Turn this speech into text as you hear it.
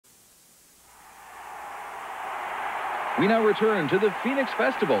We now return to the Phoenix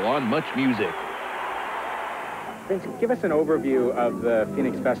Festival on Much Music. Vince, give us an overview of the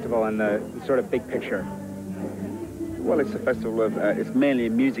Phoenix Festival and the sort of big picture. Well, it's a festival of, it's mainly a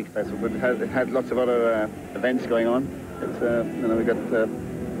music festival, but it had lots of other events going on. It's, you know, we've got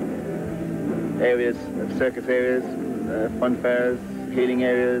areas, circus areas, fun fairs, healing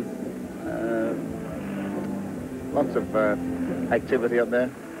areas, lots of activity up there.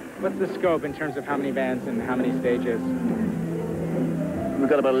 What's the scope in terms of how many bands and how many stages? We've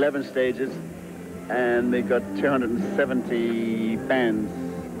got about 11 stages, and we've got 270 bands.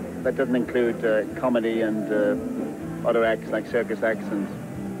 That doesn't include comedy and other acts like circus acts and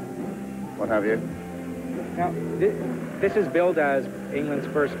what have you. Now, this is billed as England's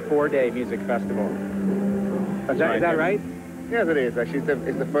first 4-day music festival. That's right. Is that right? Yes, it is. Actually,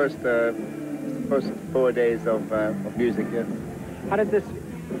 it's the first 4 days of music. Yes. How does this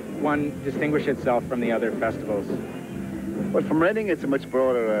one distinguish itself from the other festivals? Well, from Reading, it's a much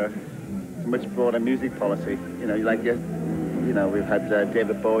broader music policy. You know, you know, we've had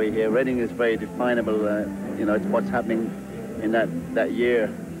David Bowie here. Reading is very definable. You know, it's what's happening in that year.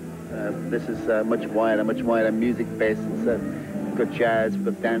 This is much wider music base. It's good jazz,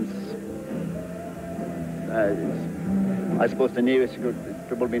 good dance. I suppose the nearest could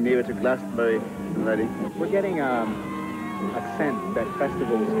probably be nearer to Glastonbury than Reading. We're getting a sense that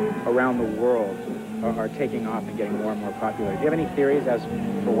festivals around the world are taking off and getting more and more popular. Do you have any theories as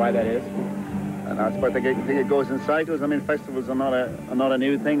for why that is? And I suppose I think it goes in cycles. I mean, festivals are not a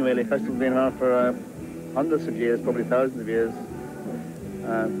new thing, really. Festivals have been around for hundreds of years, probably thousands of years.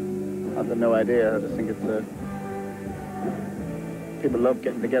 I've got no idea. I just think it's people love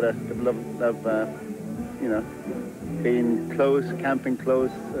getting together. People love you know, being close, camping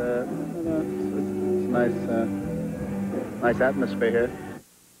close. It's a nice atmosphere here.